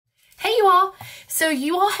So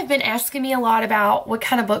you all have been asking me a lot about what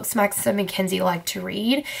kind of books Max and Mackenzie like to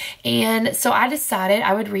read. And so I decided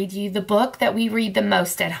I would read you the book that we read the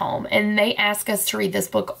most at home. And they ask us to read this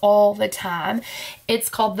book all the time. It's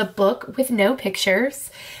called The Book with No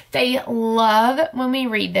Pictures. They love when we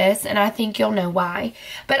read this, and I think you'll know why.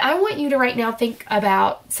 But I want you to right now think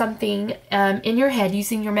about something in your head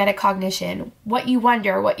using your metacognition. What you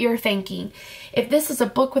wonder, what you're thinking. If this is a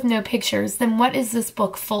book with no pictures, then what is this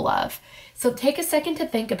book full of? So take a second to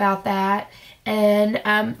think about that, and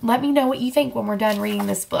let me know what you think when we're done reading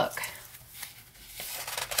this book.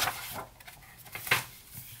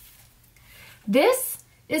 This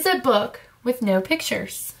is a book with no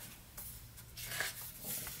pictures.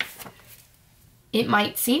 It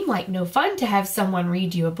might seem like no fun to have someone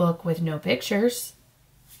read you a book with no pictures.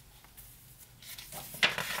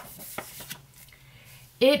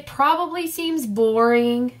 It probably seems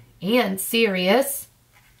boring and serious,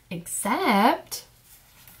 except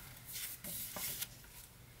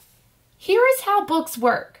here is how books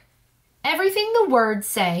work. Everything the words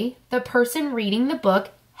say, the person reading the book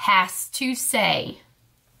has to say.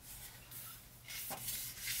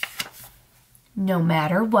 No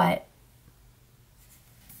matter what.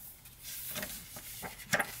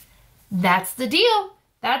 That's the deal.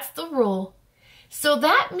 That's the rule. So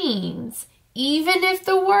that means even if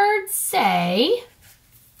the words say,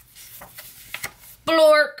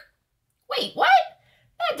 blork. Wait, what?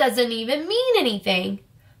 That doesn't even mean anything.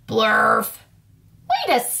 Blurf.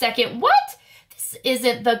 Wait a second, what? This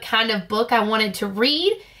isn't the kind of book I wanted to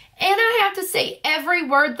read, and I have to say every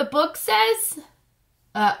word the book says?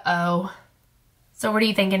 Uh-oh. So what are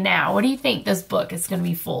you thinking now? What do you think this book is going to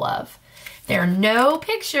be full of? There are no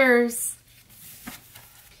pictures.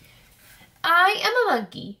 I am a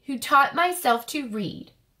monkey who taught myself to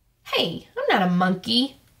read. Hey, I'm not a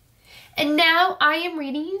monkey. And now I am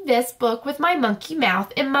reading you this book with my monkey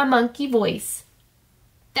mouth and my monkey voice.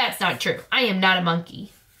 That's not true. I am not a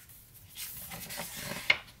monkey.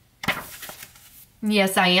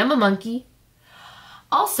 Yes, I am a monkey.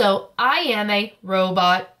 Also, I am a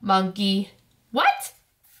robot monkey. What?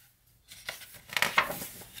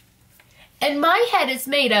 And my head is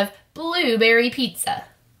made of blueberry pizza.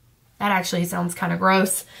 That actually sounds kind of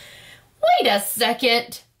gross. Wait a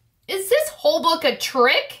second. Is this whole book a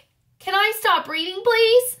trick? Can I stop reading,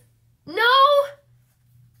 please? No?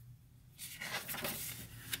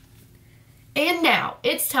 And now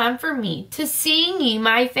it's time for me to sing you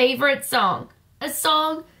my favorite song. A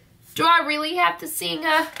song? Do I really have to sing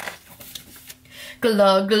a...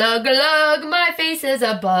 Glug, glug, glug, my face is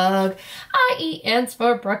a bug. I eat ants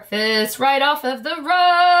for breakfast right off of the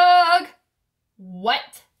rug.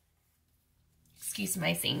 What? Excuse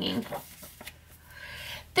my singing.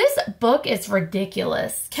 This book is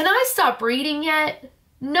ridiculous. Can I stop reading yet?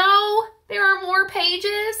 No, there are more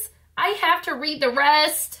pages. I have to read the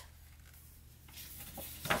rest.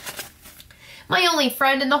 My only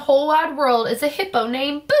friend in the whole wide world is a hippo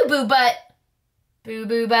named Boo Boo Butt. Boo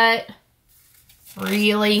Boo Butt.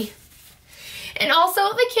 Really? And also,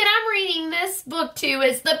 the kid I'm reading this book to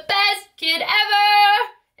is the best kid ever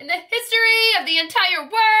in the history of the entire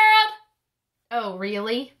world. Oh,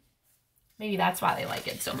 really? Maybe that's why they like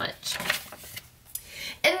it so much.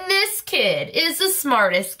 And this kid is the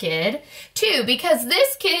smartest kid, too, because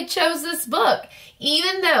this kid chose this book,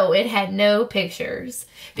 even though it had no pictures.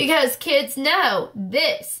 Because kids know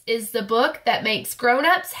this is the book that makes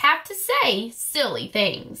grown-ups have to say silly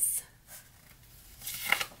things.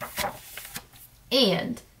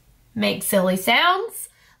 And make silly sounds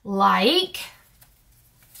like...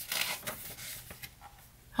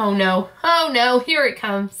 Oh no, here it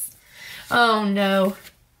comes. Oh no.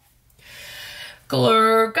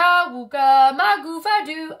 Glurga wooga magoofa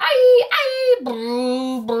doo, aye,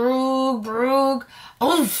 broog, broog, broog,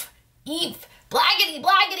 oomph, eef, blaggity,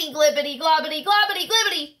 blaggity, glibbity, globbity, globbity,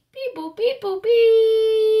 glibbity, beep boop, beep boop,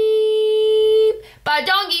 beep, by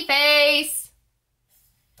donkey face.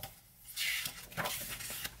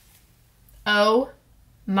 Oh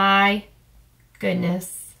my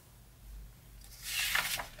goodness.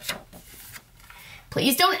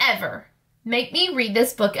 Please don't ever make me read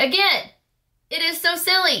this book again. It is so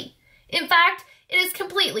silly. In fact, it is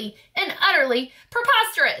completely and utterly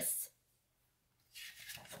preposterous.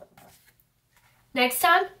 Next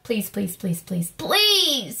time, please, please, please, please,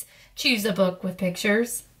 please choose a book with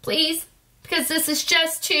pictures. Please, because this is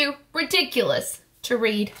just too ridiculous to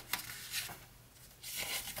read.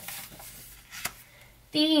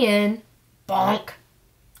 The end. Bonk.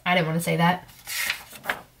 I didn't want to say that.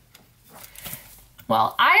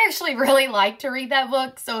 Well, I actually really like to read that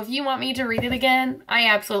book, so if you want me to read it again, I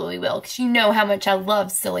absolutely will, because you know how much I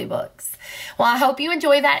love silly books. Well, I hope you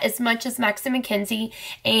enjoy that as much as Max and Mackenzie,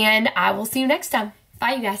 and I will see you next time.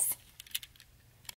 Bye, you guys.